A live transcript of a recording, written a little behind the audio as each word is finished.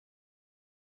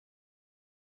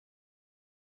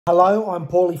Hello, I'm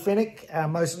Paulie Fenech,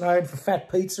 most known for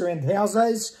Fat Pizza and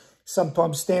Houses,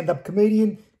 sometimes stand-up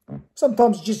comedian,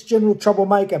 sometimes just general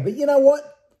troublemaker. But you know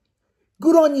what?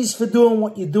 Good on yous for doing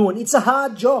what you're doing. It's a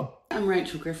hard job. I'm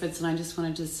Rachel Griffiths, and I just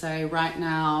wanted to say right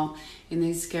now, in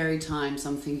these scary times,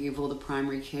 I'm thinking of all the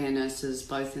primary care nurses,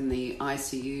 both in the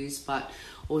ICUs, but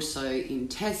also in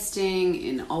testing,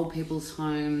 in old people's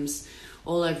homes,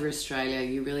 all over Australia.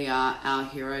 You really are our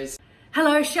heroes.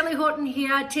 Hello, Shelley Horton here,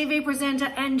 TV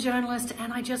presenter and journalist,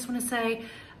 and I just want to say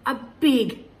a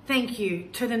big thank you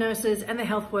to the nurses and the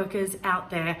health workers out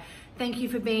there. Thank you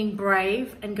for being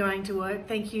brave and going to work.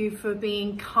 Thank you for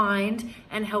being kind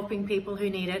and helping people who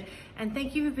need it. And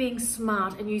thank you for being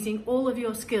smart and using all of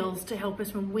your skills to help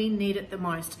us when we need it the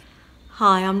most.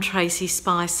 Hi, I'm Tracey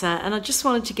Spicer, and I just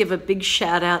wanted to give a big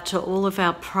shout out to all of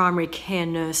our primary care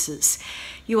nurses.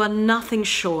 You are nothing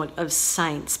short of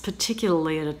saints,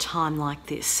 particularly at a time like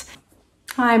this.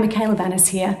 Hi, Michaela Banas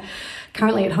here,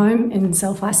 currently at home in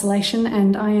self-isolation,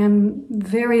 and I am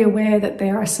very aware that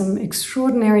there are some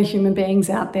extraordinary human beings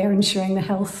out there ensuring the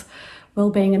health,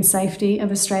 well-being and safety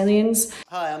of Australians.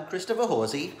 Hi, I'm Christopher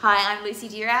Horsey. Hi, I'm Lucy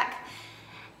Durack,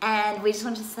 and we just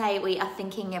want to say we are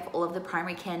thinking of all of the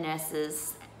primary care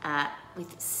nurses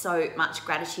with so much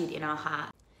gratitude in our heart.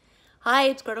 Hi,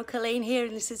 it's Gretel Kileen here,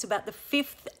 and this is about the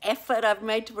 5th effort I've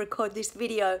made to record this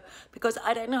video because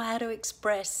I don't know how to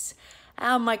express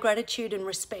my gratitude and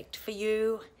respect for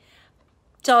you.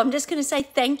 So I'm just going to say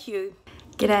thank you.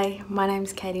 G'day, my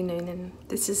name's Noonan.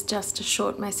 This is just a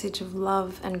short message of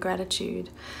love and gratitude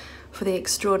for the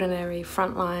extraordinary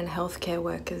frontline healthcare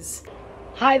workers.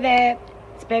 Hi there,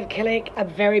 it's Bev Killick. A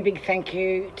very big thank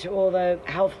you to all the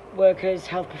health workers,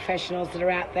 health professionals that are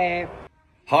out there.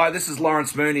 Hi, this is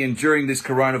Lawrence Mooney, and during this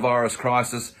coronavirus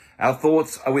crisis, our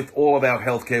thoughts are with all of our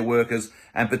healthcare workers,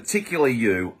 and particularly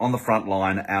you on the front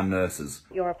line, our nurses.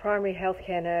 You're a primary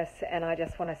healthcare nurse, and I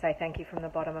just want to say thank you from the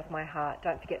bottom of my heart.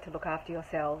 Don't forget to look after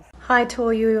yourselves. Hi to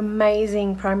all you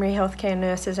amazing primary healthcare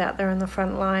nurses out there on the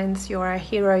front lines. You're our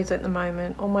heroes at the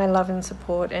moment. All my love and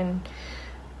support, and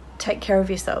take care of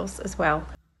yourselves as well.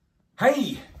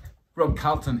 Hey, Rob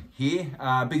Carlton here.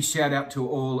 Big shout out to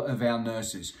all of our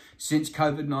nurses. Since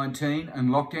COVID-19 and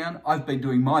lockdown, I've been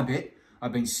doing my bit.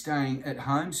 I've been staying at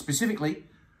home, specifically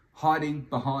hiding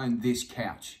behind this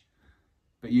couch.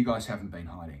 But you guys haven't been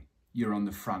hiding. You're on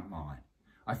the front line.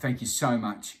 I thank you so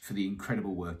much for the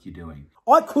incredible work you're doing.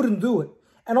 I couldn't do it,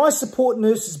 and I support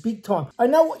nurses big time. I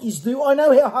know what you do. I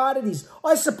know how hard it is.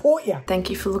 I support you. Thank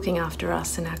you for looking after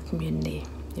us and our community.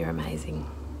 You're amazing.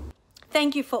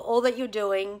 Thank you for all that you're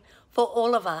doing for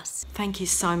all of us. Thank you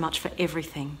so much for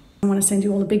everything. I want to send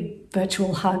you all a big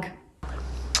virtual hug.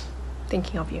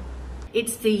 Thinking of you.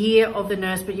 It's the year of the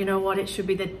nurse, but you know what? It should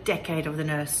be the decade of the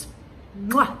nurse.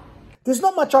 Mwah! There's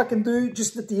not much I can do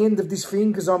just at the end of this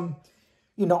thing because I'm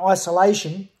in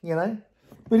isolation, you know.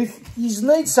 But if you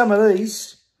need some of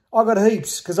these, I got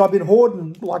heaps because I've been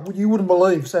hoarding like you wouldn't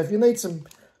believe. So if you need some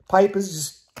papers,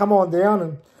 just come on down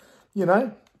and, you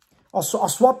know, I'll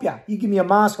swap you. You give me a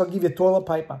mask, I'll give you toilet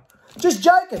paper. Just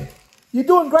joking. You're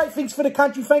doing great things for the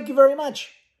country. Thank you very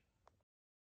much.